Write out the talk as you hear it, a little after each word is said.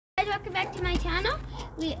welcome back to my channel.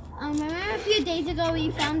 We remember a few days ago we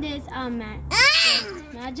found this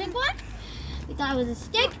magic wand. We thought it was a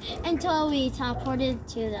stick until we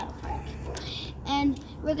teleported to the park. And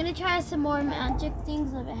we're gonna try some more magic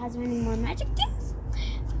things if it has any more magic things,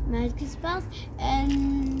 magic spells.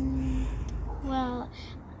 And well,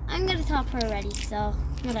 I'm gonna teleport already, so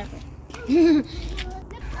whatever.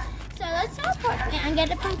 So let's teleport. I'm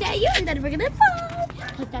gonna point at you, and then we're gonna fall.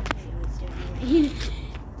 Cause that's what it was doing.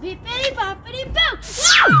 Beepity boppity boo!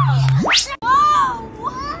 Whoa!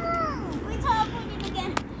 Whoa! We teleported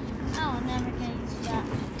again. Oh, never gonna use that.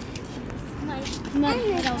 My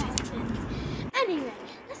head always spins. Anyway,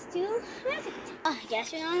 let's do magic. I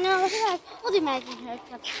guess we don't know what to have. We'll do magic here.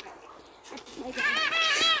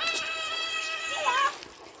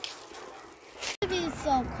 It's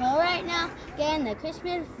so cool right now. Getting the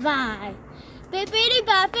Christmas vibe. Bippity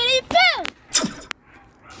boppity boo!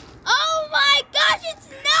 Oh my gosh, it's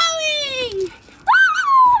snowing!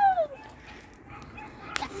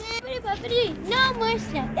 Bippity boppity, no more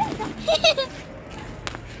snow.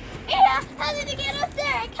 Yeah, how did it get up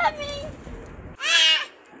there? Coming!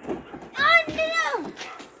 Oh no!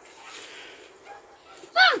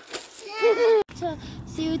 So,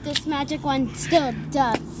 see what this magic one still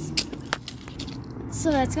does. So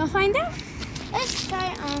let's go find out. Let's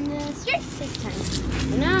try on the street this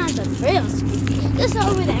time. No, the real street. Just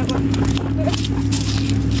over there.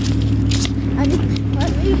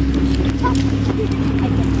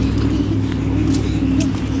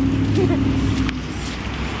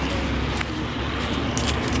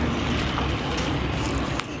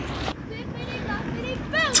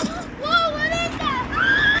 Whoa, what is that?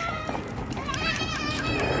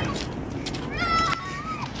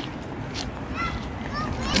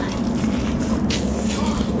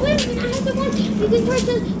 Wait a minute, I have the one. You can try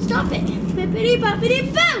to stop it. Bippity boppity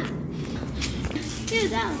boo! Dude,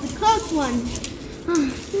 that was a close one.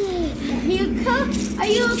 Are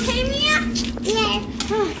you okay, Mia? Yeah.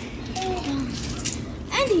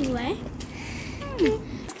 Anyway,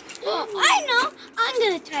 I know. I'm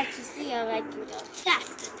gonna try to see if I can go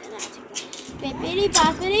faster than that. Bippity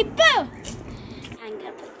boppity boo! I'm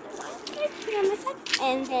gonna put the one on my side,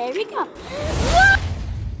 and there we go.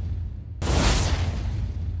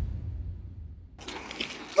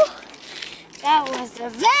 That was a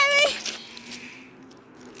very,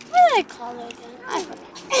 what do I call it again? I forgot.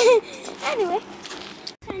 Anyway,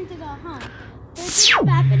 time to go home. Bippity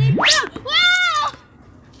boppity boo! Whoa!